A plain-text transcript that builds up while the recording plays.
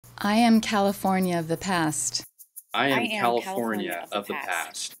I am California of the past. I am California of the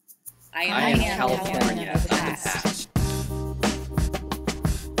past. I am am California of the past.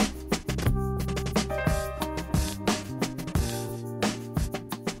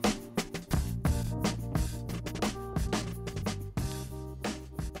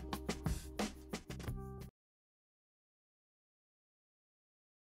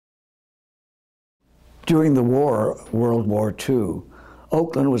 During the war, World War II,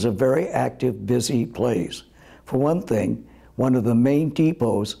 Oakland was a very active, busy place. For one thing, one of the main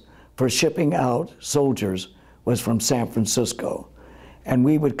depots for shipping out soldiers was from San Francisco. And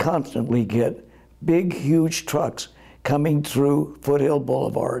we would constantly get big, huge trucks coming through Foothill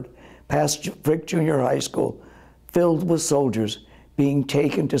Boulevard, past Frick Junior High School, filled with soldiers being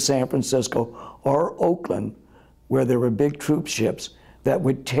taken to San Francisco or Oakland, where there were big troop ships that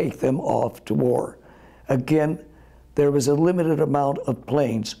would take them off to war. Again, there was a limited amount of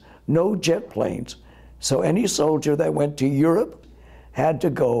planes, no jet planes. So any soldier that went to Europe had to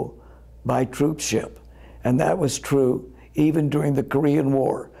go by troop ship. And that was true even during the Korean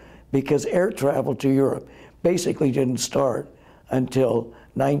War, because air travel to Europe basically didn't start until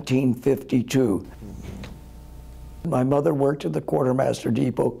 1952. My mother worked at the Quartermaster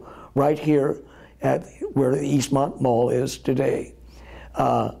Depot right here at where the Eastmont Mall is today.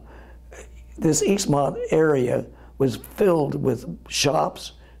 This Eastmont area was filled with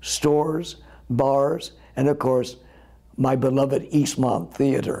shops, stores, bars, and of course, my beloved Eastmont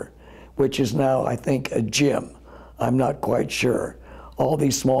Theater, which is now, I think, a gym. I'm not quite sure. All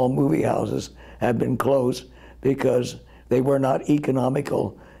these small movie houses have been closed because they were not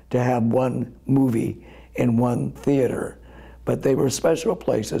economical to have one movie in one theater, but they were special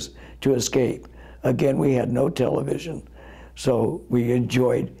places to escape. Again, we had no television, so we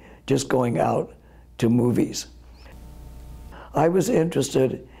enjoyed just going out to movies. I was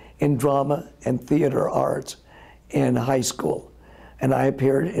interested in drama and theater arts in high school, and I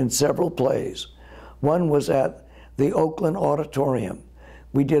appeared in several plays. One was at the Oakland Auditorium.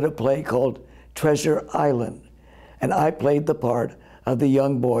 We did a play called Treasure Island, and I played the part of the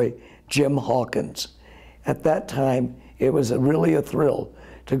young boy, Jim Hawkins. At that time, it was really a thrill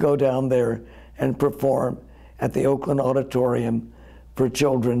to go down there and perform at the Oakland Auditorium for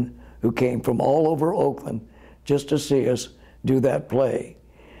children who came from all over Oakland just to see us do that play.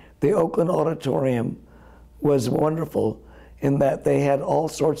 The Oakland Auditorium was wonderful in that they had all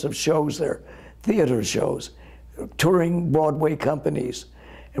sorts of shows there, theater shows, touring Broadway companies.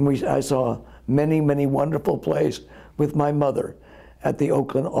 And I saw many, many wonderful plays with my mother at the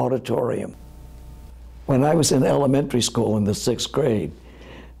Oakland Auditorium. When I was in elementary school in the 6th grade,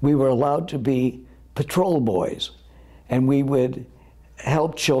 we were allowed to be patrol boys, and we would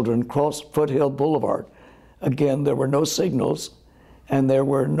help children cross Foothill Boulevard. Again, there were no signals and there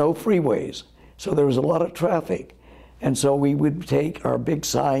were no freeways, so there was a lot of traffic. And so we would take our big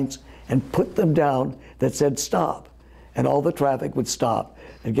signs and put them down that said stop, and all the traffic would stop.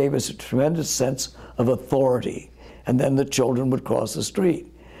 It gave us a tremendous sense of authority, and then the children would cross the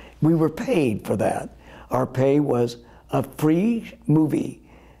street. We were paid for that. Our pay was a free movie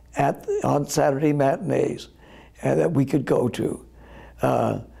on Saturday matinees that we could go to.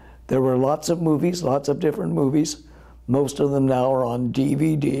 There were lots of movies, lots of different movies. Most of them now are on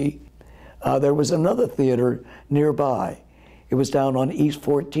DVD. There was another theater nearby. It was down on East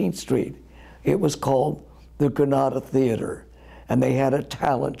 14th Street. It was called the Granada Theater, and they had a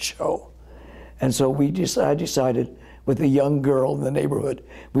talent show. And so I decided with a young girl in the neighborhood,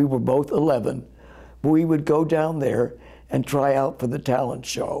 we were both 11, we would go down there and try out for the talent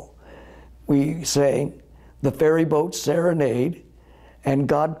show. We sang the Ferry Boat Serenade and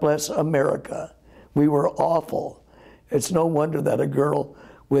God Bless America. We were awful. It's no wonder that a girl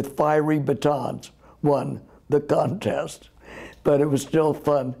with fiery batons won the contest. But it was still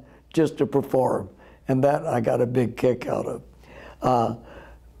fun just to perform, and that I got a big kick out of.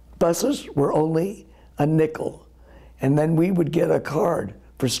 Buses were only a nickel, and then we would get a card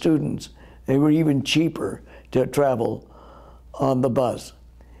for students. They were even cheaper to travel on the bus.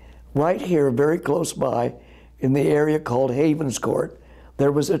 Right here, very close by, in the area called Havens Court,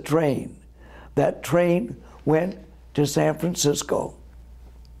 there was a train. That train went to San Francisco.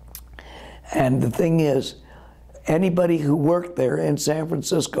 And the thing is, anybody who worked there in San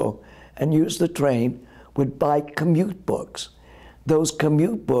Francisco and used the train would buy commute books. Those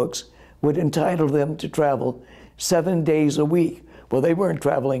commute books would entitle them to travel 7 days a week. Well, they weren't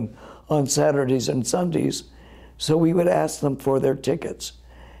traveling on Saturdays and Sundays, so we would ask them for their tickets,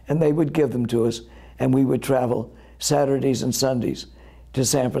 and they would give them to us, and we would travel Saturdays and Sundays to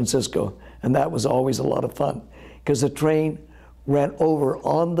San Francisco, and that was always a lot of fun because the train ran over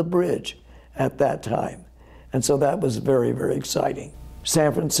on the bridge at that time. And so that was very, very exciting.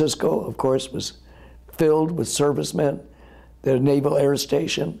 San Francisco, of course, was filled with servicemen. The Naval Air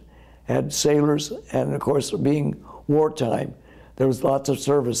Station had sailors, and of course, being wartime, there was lots of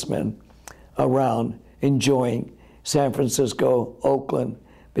servicemen around enjoying San Francisco, Oakland,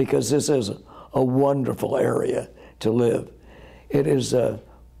 because this is a wonderful area to live. It is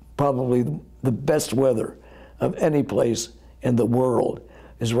probably the best weather of any place in the world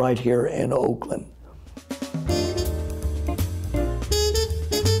is right here in Oakland.